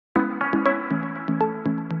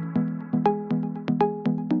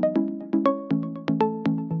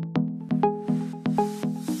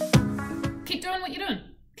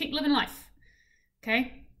in life,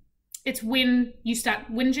 okay? It's when you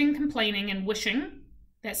start whinging, complaining, and wishing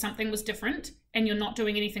that something was different and you're not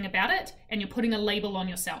doing anything about it and you're putting a label on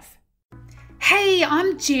yourself. Hey,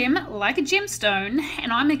 I'm Gem, like a gemstone,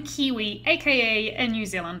 and I'm a Kiwi, aka a New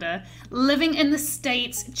Zealander, living in the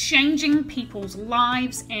States, changing people's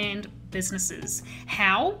lives and businesses.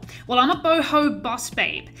 How? Well, I'm a boho boss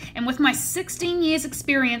babe, and with my 16 years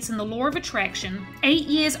experience in the law of attraction, 8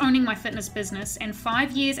 years owning my fitness business, and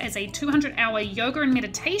 5 years as a 200-hour yoga and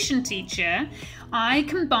meditation teacher, I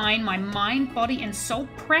combine my mind, body, and soul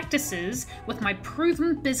practices with my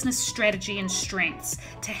proven business strategy and strengths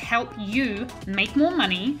to help you make more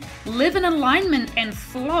money, live in alignment and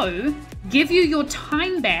flow, give you your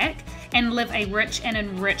time back, and live a rich and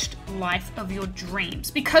enriched life of your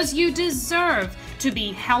dreams, because you deserve to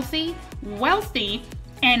be healthy, wealthy,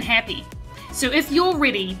 and happy. So if you're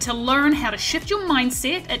ready to learn how to shift your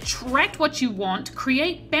mindset, attract what you want,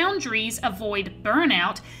 create boundaries, avoid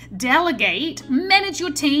burnout, delegate, manage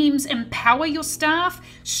your teams, empower your staff,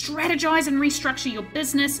 strategize and restructure your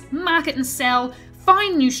business, market and sell,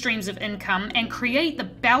 find new streams of income, and create the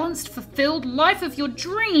balanced, fulfilled life of your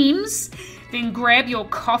dreams, then grab your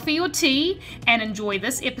coffee or tea and enjoy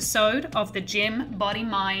this episode of the Gem Body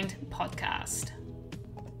Mind podcast.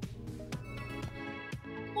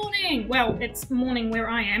 Morning! Well, it's morning where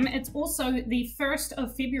I am. It's also the 1st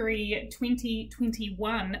of February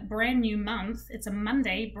 2021, brand new month. It's a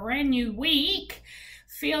Monday, brand new week.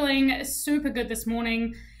 Feeling super good this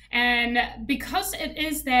morning. And because it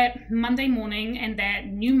is that Monday morning and that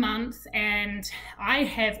new month, and I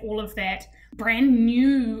have all of that brand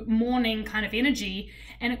new morning kind of energy,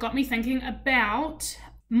 and it got me thinking about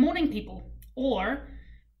morning people or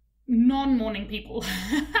non-morning people,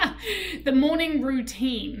 the morning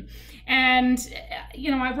routine. And,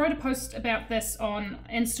 you know, I wrote a post about this on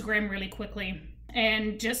Instagram really quickly,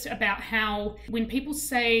 and just about how when people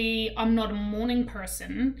say I'm not a morning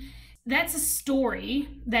person, that's a story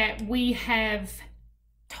that we have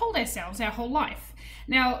told ourselves our whole life.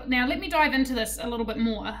 Now let me dive into this a little bit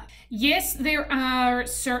more. Yes, there are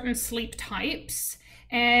certain sleep types,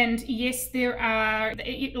 and yes, there are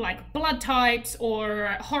like blood types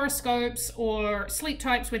or horoscopes or sleep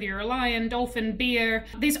types, whether you're a lion, dolphin, bear.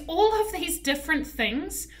 There's all of these different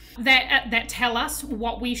things that tell us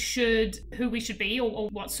what we should, who we should be, or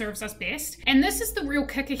what serves us best. And this is the real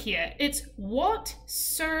kicker here. It's what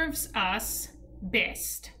serves us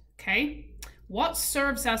best, okay? What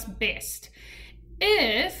serves us best?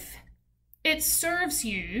 If it serves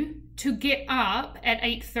you to get up at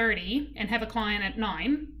 8:30 and have a client at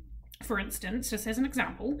 9, for instance, just as an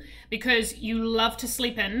example, because you love to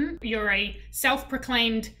sleep in, you're a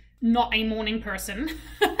self-proclaimed not a morning person,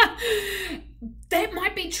 that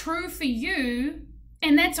might be true for you,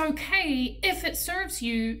 and that's okay if it serves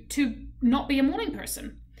you to not be a morning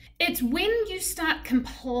person. It's when you start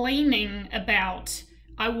complaining about,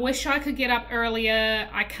 I wish I could get up earlier,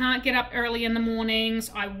 I can't get up early in the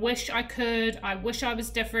mornings, I wish I could, I wish I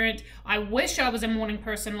was different, I wish I was a morning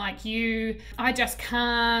person like you, I just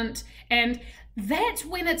can't. And that's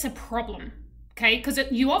when it's a problem. Okay, because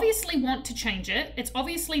you obviously want to change it. It's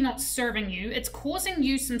obviously not serving you. It's causing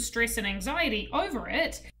you some stress and anxiety over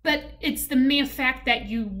it. But it's the mere fact that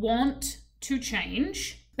you want to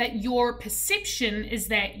change, that your perception is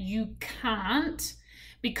that you can't,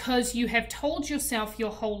 because you have told yourself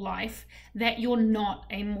your whole life that you're not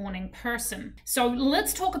a morning person. So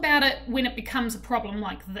let's talk about it when it becomes a problem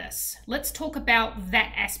like this. Let's talk about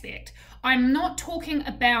that aspect. I'm not talking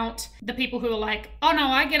about the people who are like, oh no,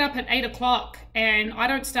 I get up at 8 o'clock and I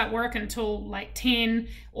don't start work until like 10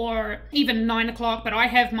 or even 9 o'clock, but I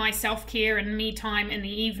have my self-care and me time in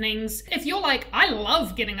the evenings. If you're like, I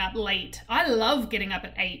love getting up late, I love getting up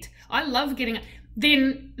at 8, I love getting up,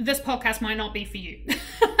 then this podcast might not be for you.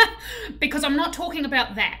 Because I'm not talking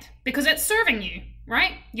about that, because it's serving you,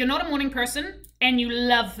 right? You're not a morning person and you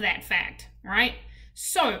love that fact, right?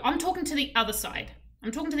 So I'm talking to the other side.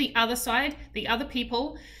 I'm talking to the other side, the other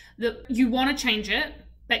people that you want to change it,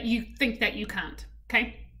 but you think that you can't,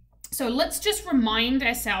 okay? So let's just remind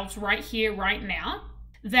ourselves right here, right now,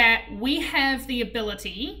 that we have the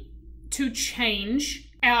ability to change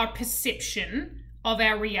our perception of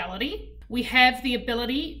our reality. We have the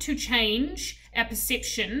ability to change our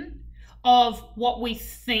perception of what we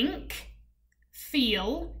think,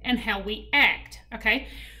 feel, and how we act, okay?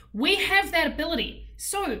 We have that ability.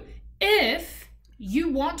 So if you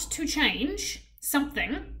want to change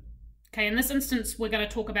something, okay, in this instance, we're going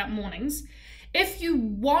to talk about mornings. If you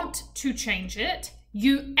want to change it,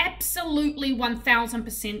 you absolutely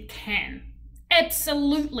 1000% can.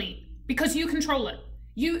 Absolutely. Because you control it.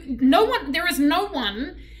 There is no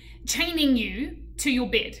one chaining you to your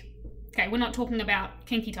bed. Okay, we're not talking about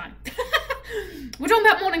kinky time. We're talking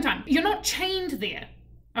about morning time. You're not chained there,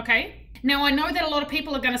 okay? Now, I know that a lot of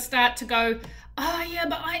people are going to start to go, oh yeah,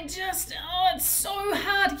 but it's so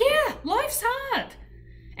hard. Yeah, life's hard.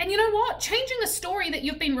 And you know what? Changing a story that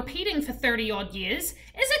you've been repeating for 30 odd years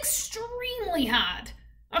is extremely hard.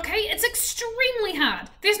 Okay? It's extremely hard.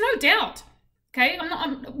 There's no doubt. Okay?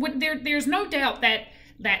 There's no doubt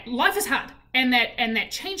that life is hard and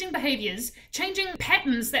that changing behaviors, changing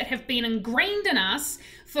patterns that have been ingrained in us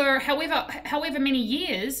for however many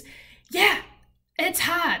years, yeah, it's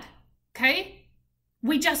hard. Okay?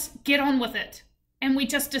 We just get on with it and we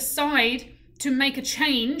just decide to make a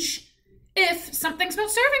change if something's not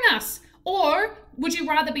serving us. Or would you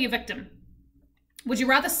rather be a victim? Would you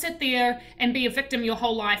rather sit there and be a victim your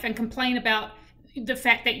whole life and complain about the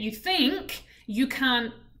fact that you think you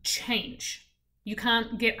can't change? You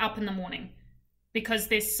can't get up in the morning because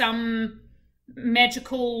there's some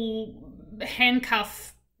magical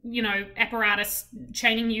handcuff, apparatus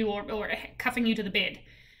chaining you or cuffing you to the bed.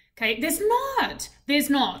 Okay, there's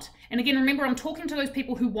not. And again, remember, I'm talking to those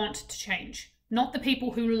people who want to change, not the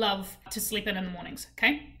people who love to sleep in the mornings,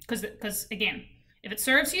 okay? Because again, if it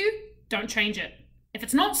serves you, don't change it. If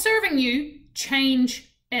it's not serving you,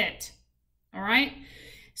 change it, all right?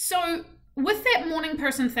 So with that morning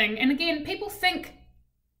person thing, and again, people think,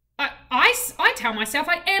 I tell myself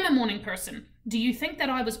I am a morning person. Do you think that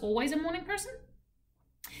I was always a morning person?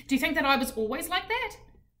 Do you think that I was always like that?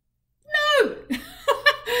 No!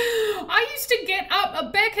 I used to get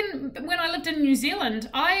up when I lived in New Zealand.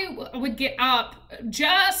 I would get up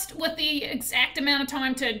just with the exact amount of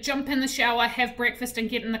time to jump in the shower, have breakfast, and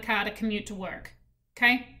get in the car to commute to work.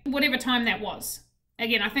 Okay? Whatever time that was.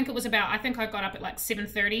 Again, I think I got up at like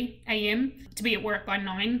 7:30 a.m. to be at work by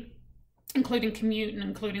 9, including commute and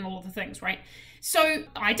including all of the things, right? So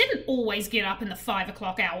I didn't always get up in the 5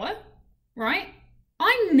 o'clock hour, right?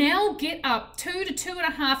 I now get up 2 to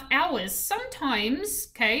 2.5 hours sometimes,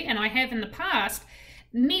 okay, and I have in the past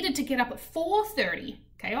needed to get up at 4:30.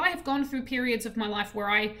 Okay, I have gone through periods of my life where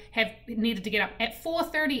I have needed to get up at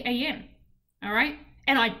 4:30 a.m. All right,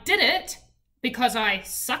 and I did it because I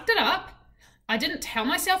sucked it up. I didn't tell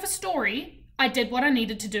myself a story. I did what I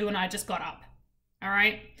needed to do, and I just got up. All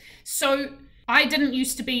right, so I didn't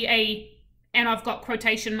used to be and I've got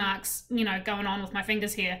quotation marks, going on with my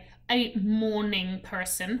fingers here, a morning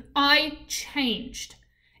person. I changed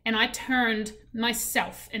and I turned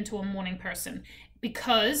myself into a morning person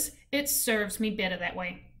because it serves me better that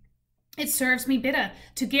way. It serves me better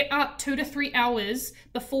to get up 2 to 3 hours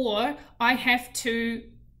before I have to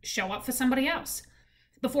show up for somebody else,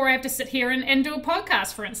 before I have to sit here and do a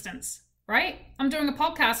podcast, for instance, right? I'm doing a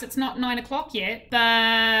podcast. It's not 9 o'clock yet, but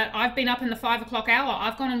I've been up in the 5 o'clock hour.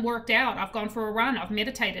 I've gone and worked out. I've gone for a run. I've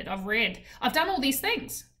meditated. I've read. I've done all these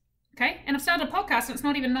things. Okay, and I've started a podcast and it's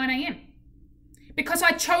not even 9 a.m. Because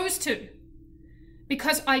I chose to.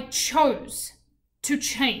 Because I chose to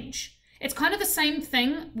change. It's kind of the same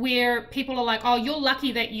thing where people are like, oh, you're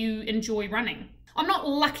lucky that you enjoy running. I'm not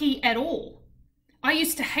lucky at all. I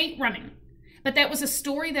used to hate running, but that was a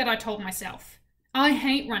story that I told myself. I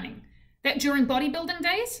hate running. That during bodybuilding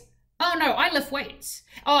days, oh no, I lift weights.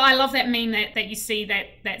 Oh, I love that meme that you see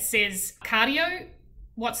that says cardio.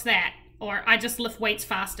 What's that? Or I just lift weights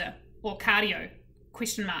faster. Or cardio, ?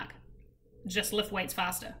 Just lift weights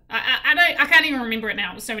faster. I can't even remember it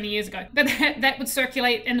now. It was so many years ago. But that would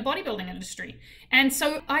circulate in the bodybuilding industry. And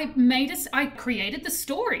so I created the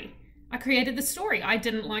story. I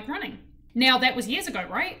didn't like running. Now that was years ago,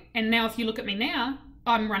 right? And now if you look at me now,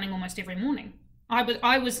 I'm running almost every morning.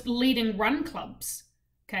 I was leading run clubs.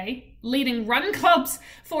 Okay? Leading run clubs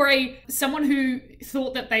for someone who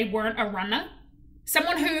thought that they weren't a runner.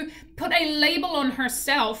 Someone who put a label on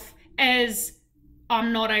herself as,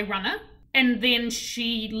 I'm not a runner, and then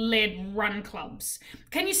she led run clubs.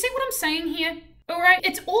 Can you see what I'm saying here? All right,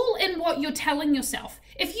 it's all in what you're telling yourself.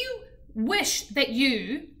 If you wish that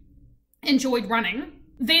you enjoyed running,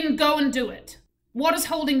 then go and do it. What is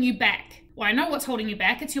holding you back? Well, I know what's holding you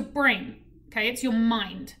back. It's your brain, okay? It's your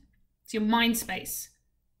mind. It's your mind space.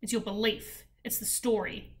 It's your belief. It's the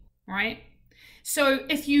story, right? So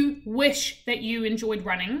if you wish that you enjoyed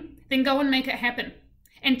running, then go and make it happen.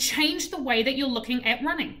 And change the way that you're looking at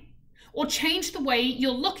running. Or change the way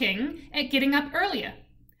you're looking at getting up earlier.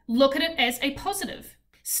 Look at it as a positive.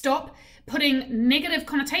 Stop putting negative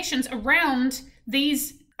connotations around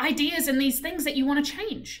these ideas and these things that you want to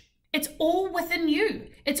change. It's all within you.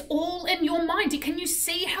 It's all in your mind. Can you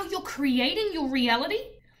see how you're creating your reality?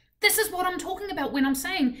 This is what I'm talking about when I'm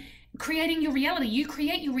saying creating your reality. You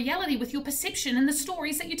create your reality with your perception and the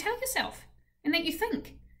stories that you tell yourself and that you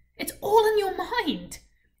think. It's all in your mind.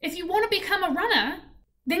 If you want to become a runner,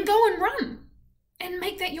 then go and run and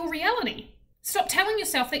make that your reality. Stop telling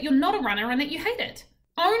yourself that you're not a runner and that you hate it.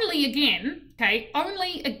 Only again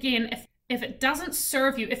if it doesn't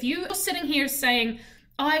serve you. If you're sitting here saying,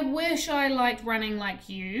 I wish I liked running like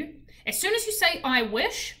you, as soon as you say, I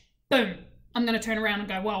wish, boom, I'm going to turn around and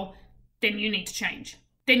go, well, then you need to change.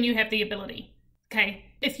 Then you have the ability. Okay?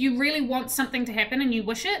 If you really want something to happen and you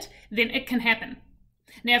wish it, then it can happen.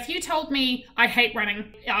 Now, if you told me I hate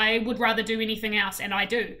running, I would rather do anything else, and I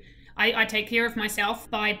do. I take care of myself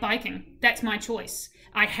by biking. That's my choice.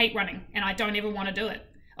 I hate running, and I don't ever want to do it.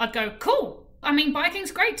 I'd go, cool. I mean,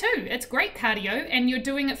 biking's great too. It's great cardio, and you're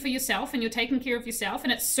doing it for yourself, and you're taking care of yourself,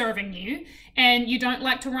 and it's serving you, and you don't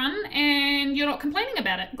like to run, and you're not complaining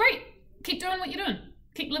about it. Great. Keep doing what you're doing.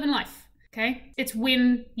 Keep living life. Okay? It's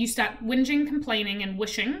when you start whinging, complaining, and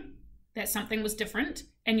wishing that something was different,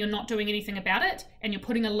 and you're not doing anything about it, and you're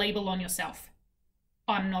putting a label on yourself.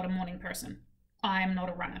 I'm not a morning person. I'm not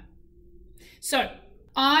a runner. So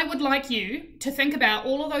I would like you to think about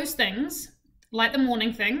all of those things, like the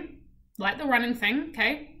morning thing, like the running thing,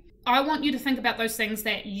 okay? I want you to think about those things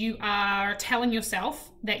that you are telling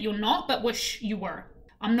yourself that you're not, but wish you were.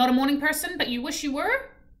 I'm not a morning person, but you wish you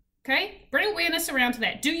were, okay? Bring awareness around to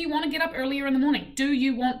that. Do you want to get up earlier in the morning? Do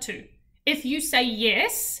you want to? If you say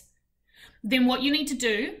yes, then what you need to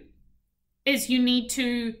do is you need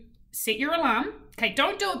to set your alarm. Okay,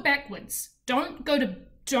 don't do it backwards. Don't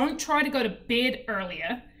try to go to bed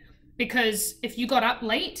earlier, because if you got up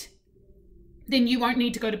late, then you won't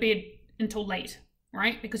need to go to bed until late,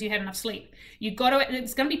 right? Because you had enough sleep.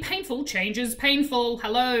 It's going to be painful. Change is painful.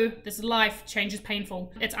 Hello, this is life. Change is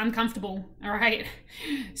painful. It's uncomfortable, all right?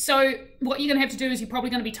 So what you're going to have to do is you're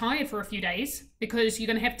probably going to be tired for a few days, because you're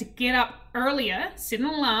going to have to get up earlier, set an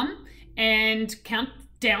alarm, and count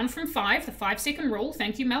down from 5, the 5-second rule.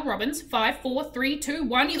 Thank you, Mel Robbins. 5, 4, 3, 2,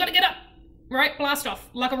 1. You got to get up, right? Blast off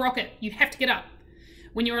like a rocket. You have to get up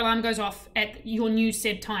when your alarm goes off at your new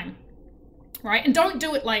said time, right? And don't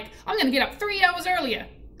do it like, I'm going to get up 3 hours earlier,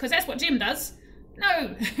 because that's what Jim does.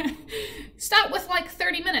 No. Start with like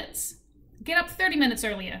 30 minutes. Get up 30 minutes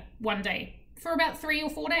earlier one day for about 3 or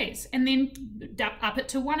 4 days, and then up it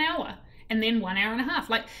to 1 hour, and then 1 hour and a half.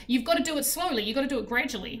 Like, you've got to do it slowly. You've got to do it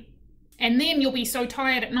gradually. And then you'll be so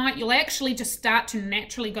tired at night, you'll actually just start to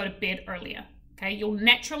naturally go to bed earlier. Okay, you'll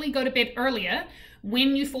naturally go to bed earlier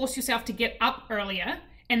when you force yourself to get up earlier,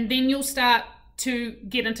 and then you'll start to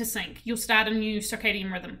get into sync. You'll start a new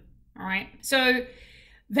circadian rhythm, all right? So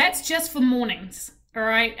that's just for mornings, all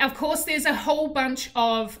right? Of course, there's a whole bunch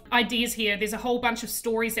of ideas here. There's a whole bunch of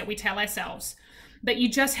stories that we tell ourselves, but you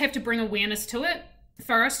just have to bring awareness to it.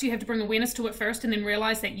 First, you have to bring awareness to it first, and then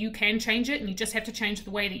realize that you can change it, and you just have to change the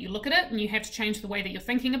way that you look at it, and you have to change the way that you're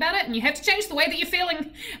thinking about it, and you have to change the way that you're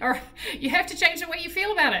feeling, or you have to change the way you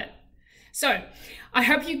feel about it. So I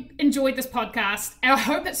hope you enjoyed this podcast. I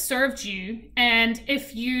hope it served you. And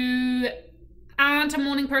if you aren't a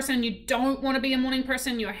morning person, you don't want to be a morning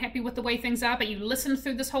person, you're happy with the way things are, but you listened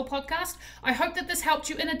through this whole podcast, I hope that this helped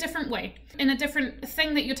you in a different way, in a different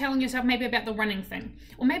thing that you're telling yourself, maybe about the running thing,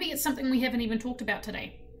 or maybe it's something we haven't even talked about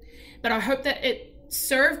today. But I hope that it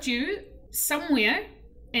served you somewhere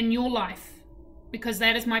in your life, because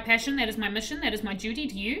that is my passion, that is my mission, that is my duty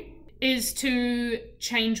to you, is to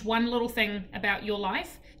change one little thing about your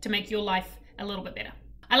life to make your life a little bit better.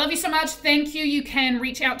 I love you so much. Thank you. You can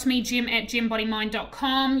reach out to me,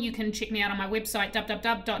 gem@gembodymind.com. You can check me out on my website,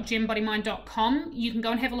 www.gembodymind.com. You can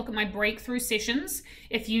go and have a look at my breakthrough sessions.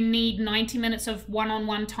 If you need 90 minutes of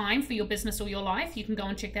one-on-one time for your business or your life, you can go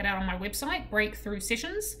and check that out on my website, Breakthrough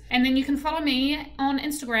Sessions. And then you can follow me on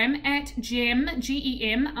Instagram at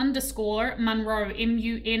gem_Munro, MUNRO.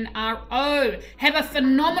 Have a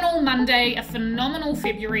phenomenal Monday, a phenomenal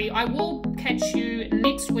February. I will catch you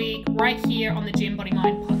next week right here on the Gem Body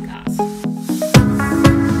Mind podcast.